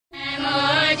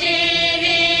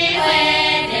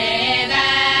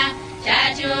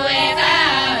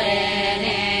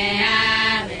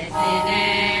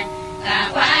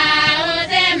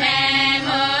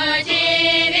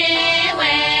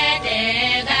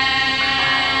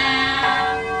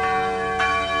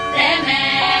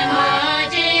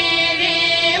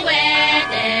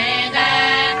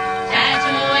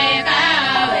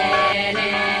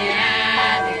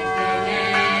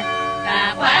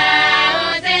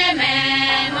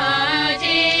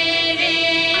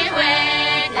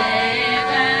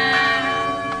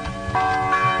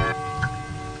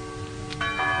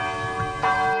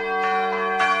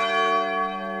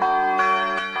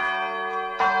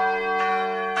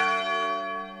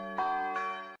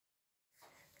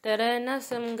Tere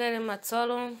nasem gari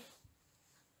matsalon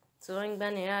tsohon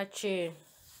bane ya ce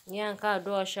yanka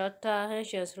do shata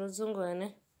henshes Mzungu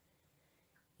ne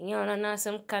Inyom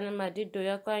nasem kan madido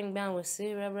ya kwa ngban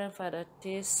wasi Reverend Fada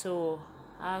Tersoo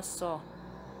Atsor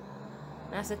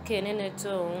nase ne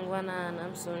to ngwana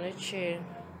namso ne che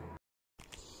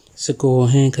Siko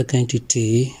hen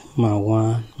kakentiti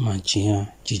mawa majia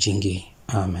jijingi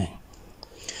amen.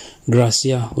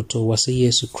 Gracia uto wasi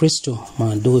Yesu Kristo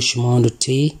ma do shimondo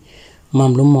ti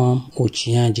mamlumam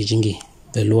uchia jijingi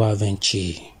belua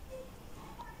venchi.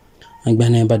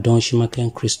 Agbane ba don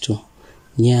shimaken Kristo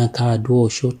nya ka do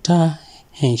shota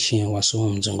henshin waso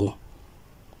Mzungu.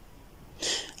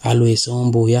 Alo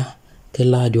esombo ya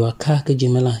keladi wa kake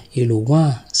jimela ilu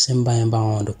wa semba yamba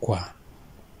ondo kwa.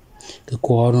 Ke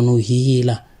kwaro no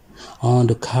hila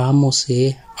ondo kamo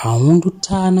se aundu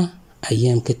tana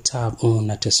ayem kitab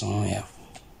na Tersoo ya.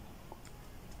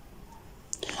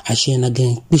 Ashena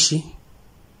gen pishi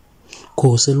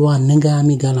ko se lwa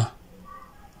negami gala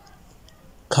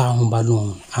ka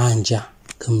humbalon anja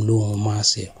kumlu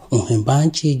mase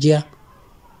uhembanchi jia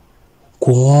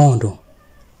ko ondo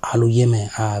alu yeme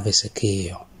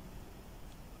avesekeyo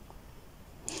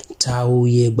tawu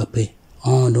ye gbape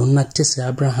ondo na tese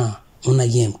Abraham una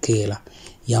yem kela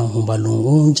ya humbalon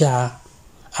unja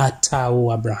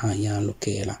atawu Abraham ya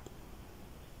lokela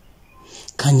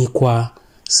kanyi kwa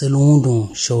selundu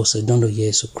show se dondo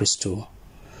Yesu Kristo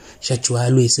shachwa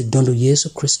lu se dondo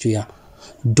Yesu Kristo ya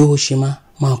doshima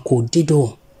mako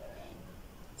dido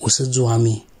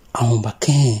usezuami ahumba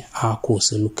ken ako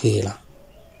se lokela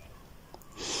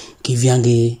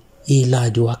kivyange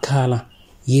iladi wakala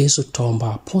Yesu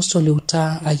tomba apostoli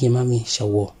Utaa ayemami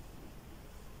shawo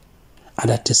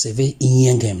adateseve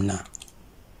inyengemna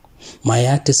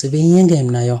maya teseve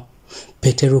inyengemna yo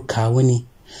Petero kawani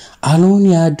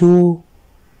aloni adu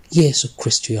Yesu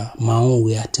Kristo ya maungu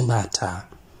ya tembata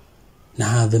na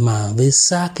have ma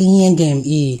vesaki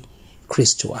ingem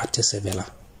Kristo atesevela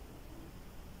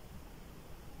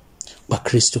ba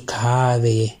Kristo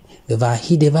kave beva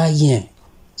hide va yem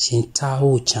shinta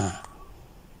ucha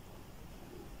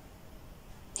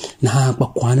na ba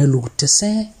kwane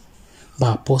lutese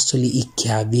ba apostoli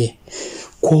ikiabie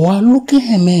kwa luke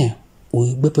heme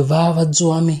uigbepe vava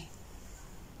zuami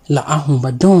la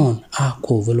ahumba don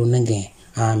ako velo nenge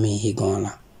ami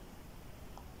higona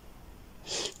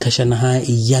kashana ha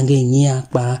iyange nya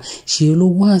pa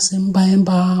shilu wase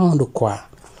mba ondo kwa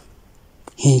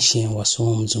henshin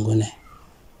waso Mzungu ne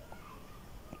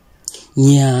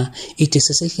nya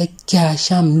itesese kya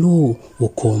shamlu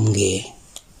ukomge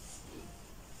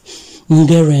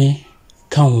ngere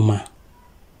kauma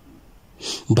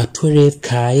batwere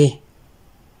kae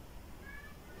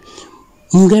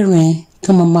ngere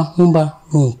kama mahumba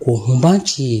nko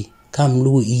humbachi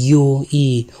kamlu iyo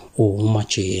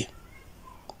umache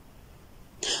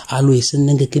alu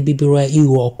isenenge kebibira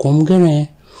iwo komgere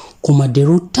kuma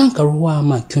deru tankaruwa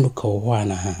ma kyunuka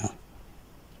wana ha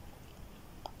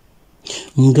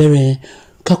ngere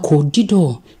kako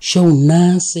dido show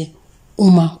nase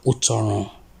uma utoro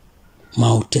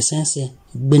ma utesense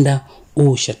gbenda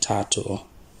o shatato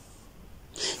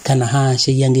kana ha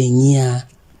she yange nya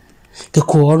ke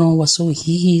koron waso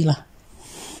hila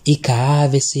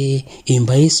ikaavese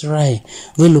imba Israel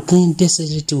ve looking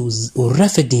destitute o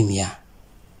refedimia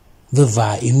ve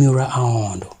va imura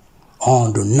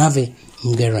ondo nave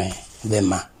ngere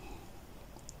vema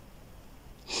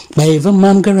ba eve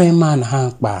mamgere man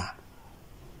ha pa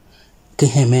ke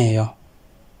hemeyo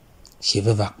she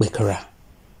va kwekara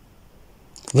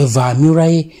ve va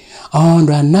murai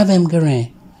ondo nave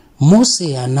ngere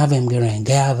Mose anave ngere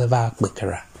ga va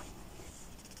kwekara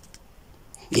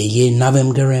ye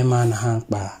navem gerema na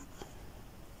hankpa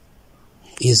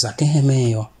izake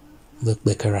hemeyo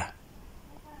vekbekara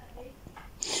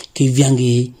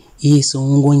kivyangi Yesu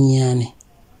ngonyane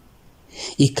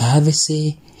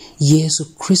ikavese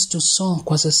Yesu Kristo son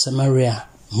kwasa Samaria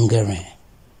ngere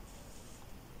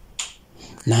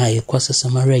na kwasa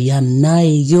Samaria ya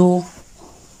nayo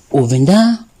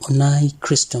ovenda onai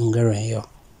Kristo ngere yo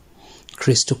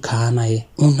Kristo kana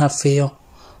unafeo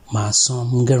maso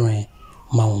ngere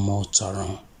maumo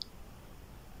tsoron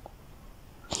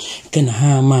kena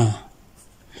hama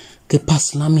ke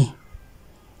paslami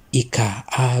ika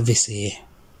avese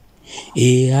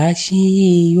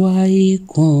ashi yuai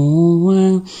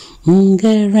kuwa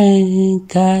ngere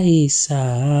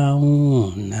kaisa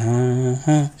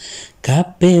una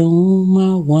kape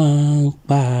uma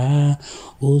wangpa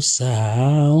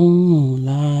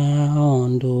usaula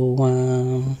ondowa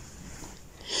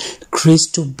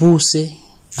Kristo buse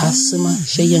asma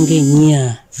shayange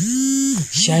nya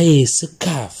shaye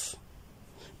sikaf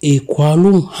e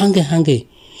kwalu hange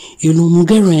ilum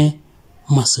ngere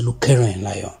maselu keren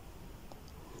layo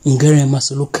ngere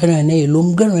maselu keren ne ilum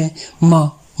ngere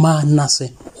ma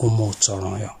nase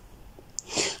umotoron yo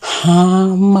ha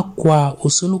makwa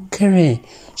usulu keren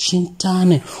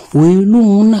shintane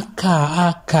wilu naka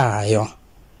akayo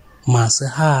mase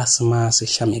mase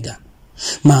shamiga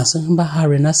mase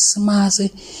bahare na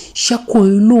smase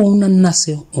shakoilu na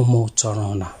nase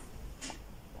umotorona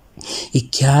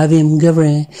ikyave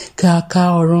mgavre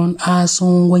ka oron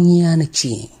ason wanyana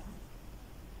chi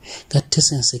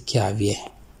gatesen kyavye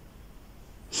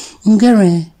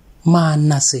ngare ma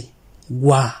nase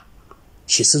wa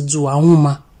shisuzuwa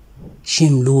uma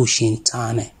shimlu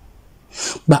shintane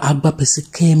ba agba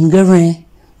pesike mgare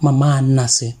mama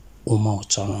nase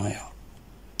umotoroyo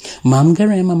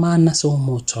mamgare mama nase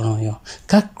umotoroyo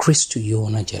ka Kristo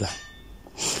yona jela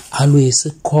alwese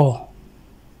ko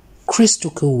Kristo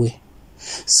kowe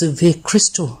se ve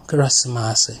Kristo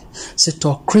krasmase se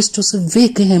to Kristo se ve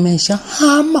ke hemesha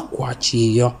hama kwa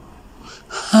chiyo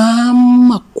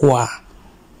hama kwa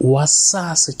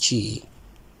wasasa chi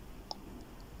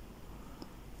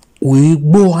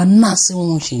wigbo anase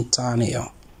unshintane yo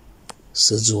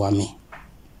sezuami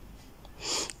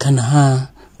kana ha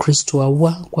Kristo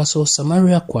awa kwa so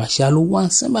Samaria kwa shalu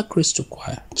wansema Kristo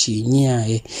kwa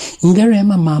chinyae ngare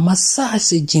mama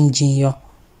sase jimjin yo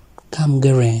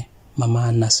kamgare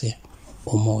mama nase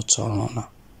omotorona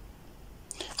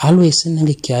always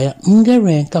nenge kyaya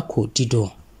ngare kako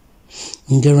dido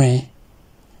ngare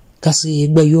kasi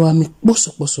egba yo ami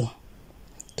poso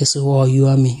kese wo yo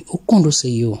ami okondo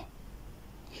se yo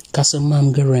kasi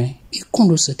mamgare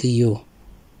ikondo se ke yo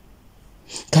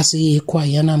kasi kwa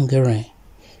yana mgare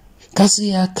kasi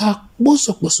ya ka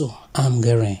poso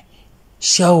amgare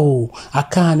shao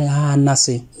akane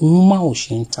nase uma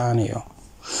oshintane yo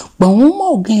ba uma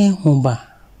ogen humba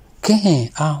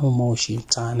ke ahuma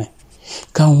oshintane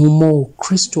ka huma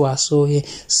Kristo asoye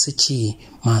sichi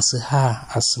masu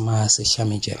asma se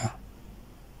shamijela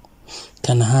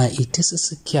kana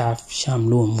itese kya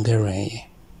shamlo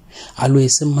mgare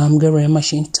alwese mamgare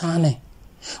mashintane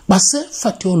base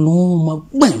fatio luma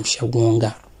gbemsha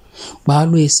wonga ba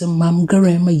alwese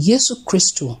mamgare ma Yesu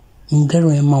Kristo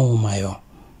mgare ma umayo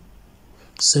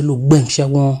selu gbemsha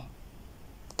won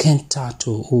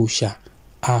kentato usha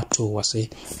ato wase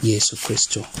Yesu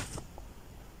Kristo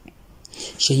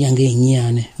sheyange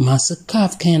nyane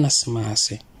masakaf kana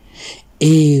smase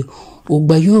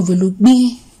ubayove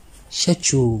lugbi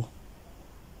shachu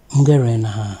mgare na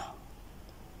ha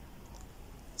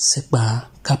sepa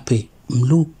kape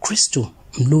mlu Kristo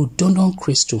mlu dondon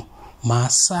Kristo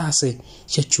masase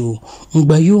shachu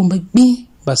ubayo mbbi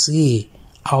basi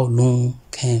aulun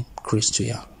ken Kristo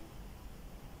ya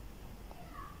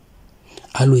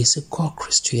alwese ko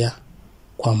Kristo ya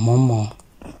kwa momo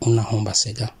unahomba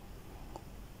sega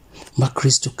ba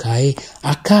Kristo kai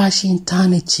akashi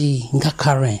ntane chi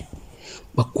ngakare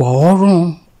ba kwa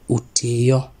oron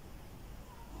uteyo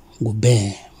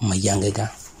gube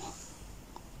mayangega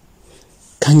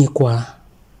kanye kwa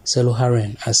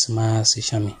seloharen asma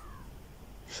sishami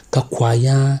ka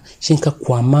kwaya shinka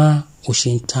kwama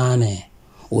ushintane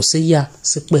useya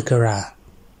sepekara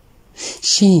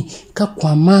shin ka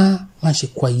kwama mashi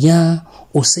kwaya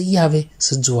useyave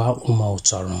sejua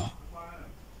umautoro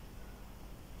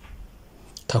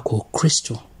kako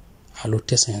Kristo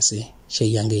alotesense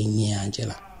sheyange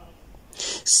nyangela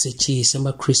sechi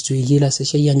semba Kristo yila se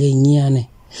sheyange nyane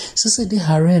sese de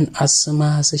haren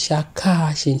asma se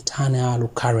shaka shintane alu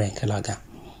karen kalaga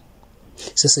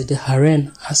sese de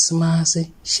haren asma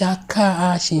se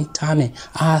shaka shintane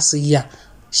asiya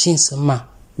shinsema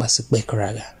basi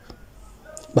bekaraga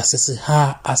basese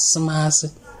asma se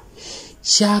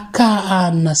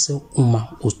shaka nase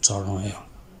uma utoro yo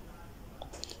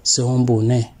se ombo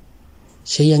ne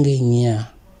sheyange nya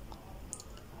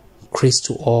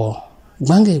Kristo o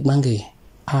gbange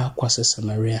kwase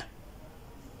Samaria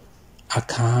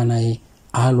akana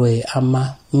alwe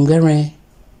ama ngare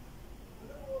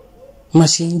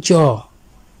mashinjo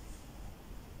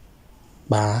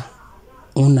ba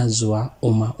unazua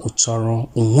uma utoro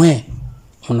unwe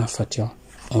unafatio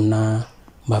una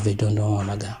bavedondo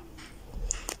olaga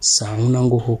sa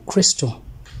unango ho Kristo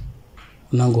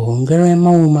unango ho ngare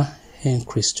mauma hen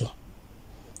Kristo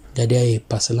dade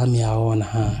pasalami aona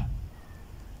ha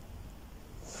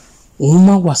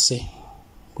uma wase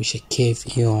kushe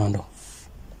cave yondo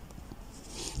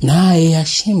na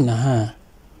yashim na ha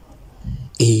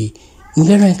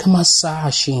ngare kama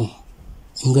sashi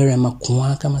ngare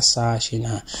makuwa kama sashi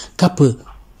na kapu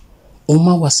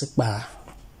uma wase ba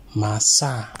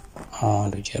masa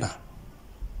ondo jera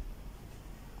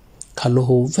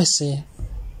kaloho vese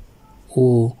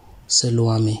o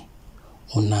seluami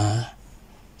ona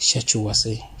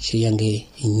shachuwase shayange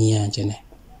inyia jene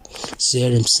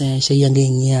serim sen shayange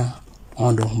inyia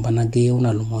ondo banage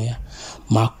una lumoya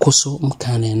makoso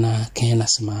mkane na kena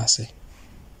semase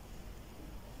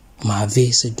ma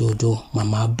vese dodo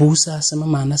mama busa sema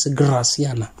mana se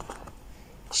graciana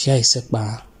shai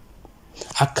sekba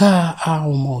aka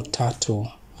aumo tato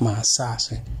ma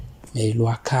sase me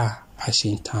luaka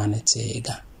ashintane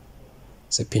tega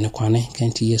se pinakwane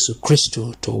kenti Yesu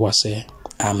Kristo to wase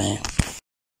amen.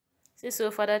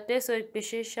 Siso Fada Tersoo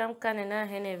ikpishe sham kane na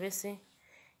hene vesi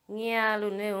nia alu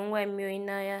ne unwa mio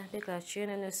inaya deka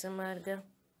chene ne semarga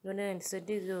yone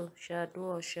nsedizo shadu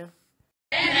osha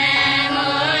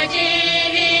Moji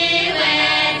vi we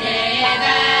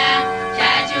deba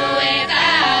chachuwe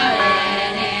kawe